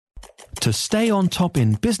To stay on top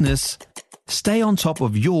in business, stay on top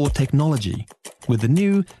of your technology with the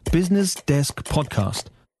new Business Desk podcast,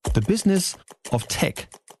 The Business of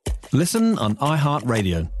Tech. Listen on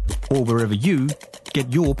iHeartRadio or wherever you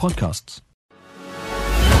get your podcasts.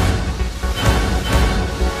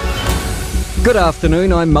 Good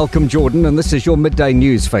afternoon, I'm Malcolm Jordan and this is your Midday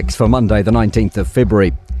News Fix for Monday the 19th of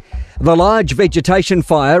February. The large vegetation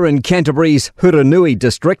fire in Canterbury's Huranui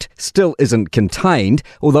district still isn't contained,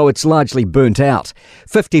 although it's largely burnt out.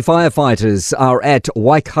 50 firefighters are at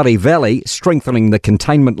Waikari Valley strengthening the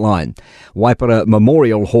containment line. Waipara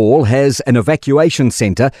Memorial Hall has an evacuation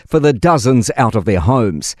centre for the dozens out of their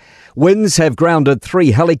homes. Winds have grounded 3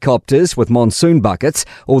 helicopters with monsoon buckets,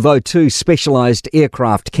 although 2 specialised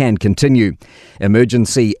aircraft can continue.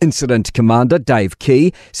 Emergency Incident Commander Dave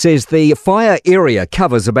Key says the fire area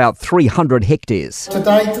covers about 300 hectares. To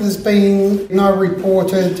date, there's been no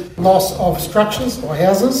reported loss of structures or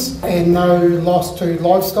houses and no loss to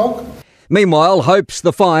livestock. Meanwhile, hopes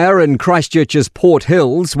the fire in Christchurch's Port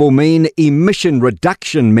Hills will mean emission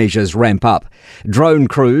reduction measures ramp up. Drone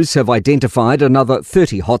crews have identified another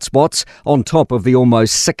 30 hotspots on top of the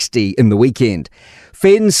almost 60 in the weekend.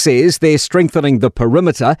 FEN says they're strengthening the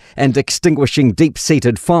perimeter and extinguishing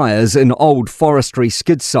deep-seated fires in old forestry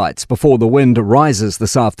skid sites before the wind rises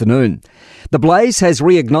this afternoon. The blaze has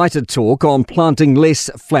reignited talk on planting less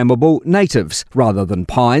flammable natives rather than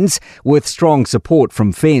pines, with strong support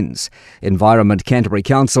from FENS. Environment Canterbury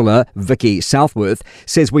councillor Vicky Southworth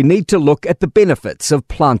says we need to look at the benefits of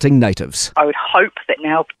planting natives. I would hope that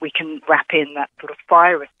now we can wrap in that sort of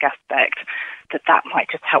fire risk aspect, that might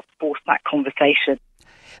just help force that conversation.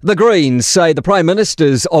 The Greens say the Prime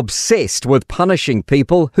Minister's obsessed with punishing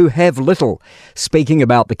people who have little. Speaking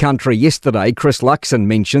about the country yesterday, Chris Luxon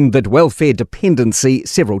mentioned that welfare dependency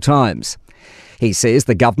several times. He says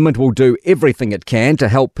the government will do everything it can to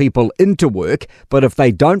help people into work, but if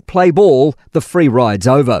they don't play ball, the free ride's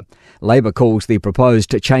over. Labor calls the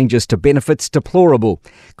proposed changes to benefits deplorable.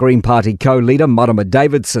 Green Party co-leader Marama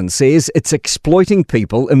Davidson says it's exploiting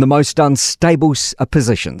people in the most unstable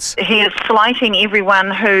positions. He is slighting everyone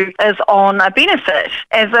who is on a benefit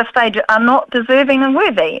as if they are not deserving and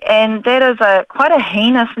worthy, and that is quite a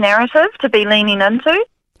heinous narrative to be leaning into.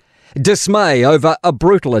 Dismay over a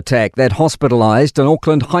brutal attack that hospitalised an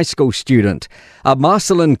Auckland high school student. A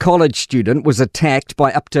Marcellin College student was attacked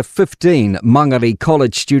by up to 15 Mangere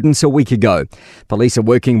College students a week ago. Police are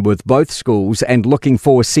working with both schools and looking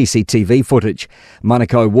for CCTV footage.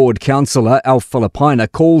 Manukau Ward councillor Alf Filipina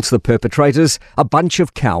calls the perpetrators a bunch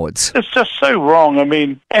of cowards. It's just so wrong.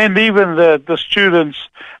 And even the students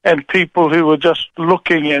and people who were just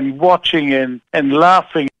looking and watching and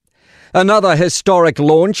laughing. Another historic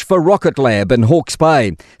launch for Rocket Lab in Hawke's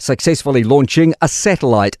Bay, successfully launching a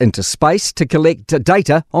satellite into space to collect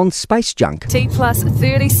data on space junk. T plus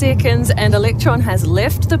 30 seconds and Electron has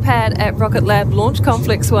left the pad at Rocket Lab Launch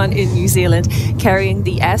Complex 1 in New Zealand, carrying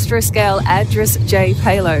the Astroscale ADRIS-J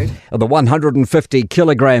payload. The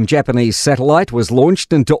 150-kilogram Japanese satellite was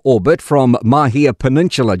launched into orbit from Mahia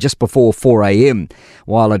Peninsula just before 4 a.m.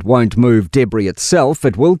 While it won't move debris itself,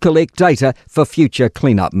 it will collect data for future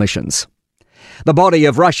cleanup missions. The body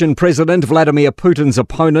of Russian President Vladimir Putin's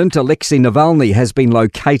opponent, Alexei Navalny, has been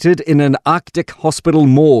located in an Arctic hospital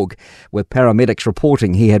morgue, with paramedics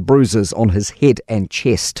reporting he had bruises on his head and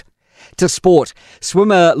chest. To sport,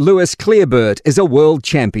 swimmer Lewis Clearbert is a world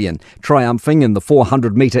champion, triumphing in the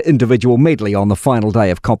 400-metre individual medley on the final day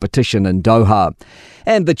of competition in Doha.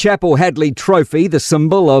 And the Chapel Hadley Trophy, the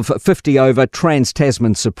symbol of 50-over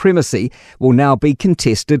Trans-Tasman supremacy, will now be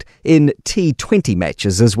contested in T20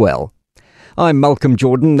 matches as well. I'm Malcolm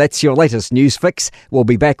Jordan. That's your latest news fix. We'll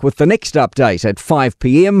be back with the next update at 5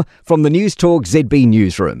 p.m. from the News Talk ZB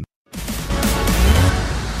newsroom.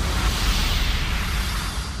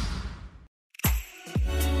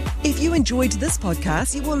 If you enjoyed this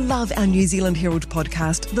podcast, you will love our New Zealand Herald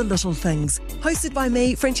podcast, The Little Things, hosted by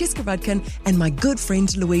me, Francesca Rudkin, and my good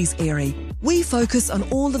friend Louise Airy. We focus on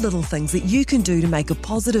all the little things that you can do to make a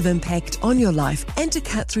positive impact on your life and to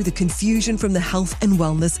cut through the confusion from the health and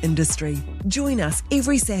wellness industry. Join us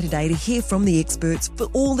every Saturday to hear from the experts for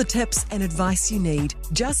all the tips and advice you need.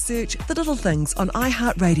 Just search The Little Things on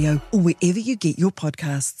iHeartRadio or wherever you get your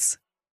podcasts.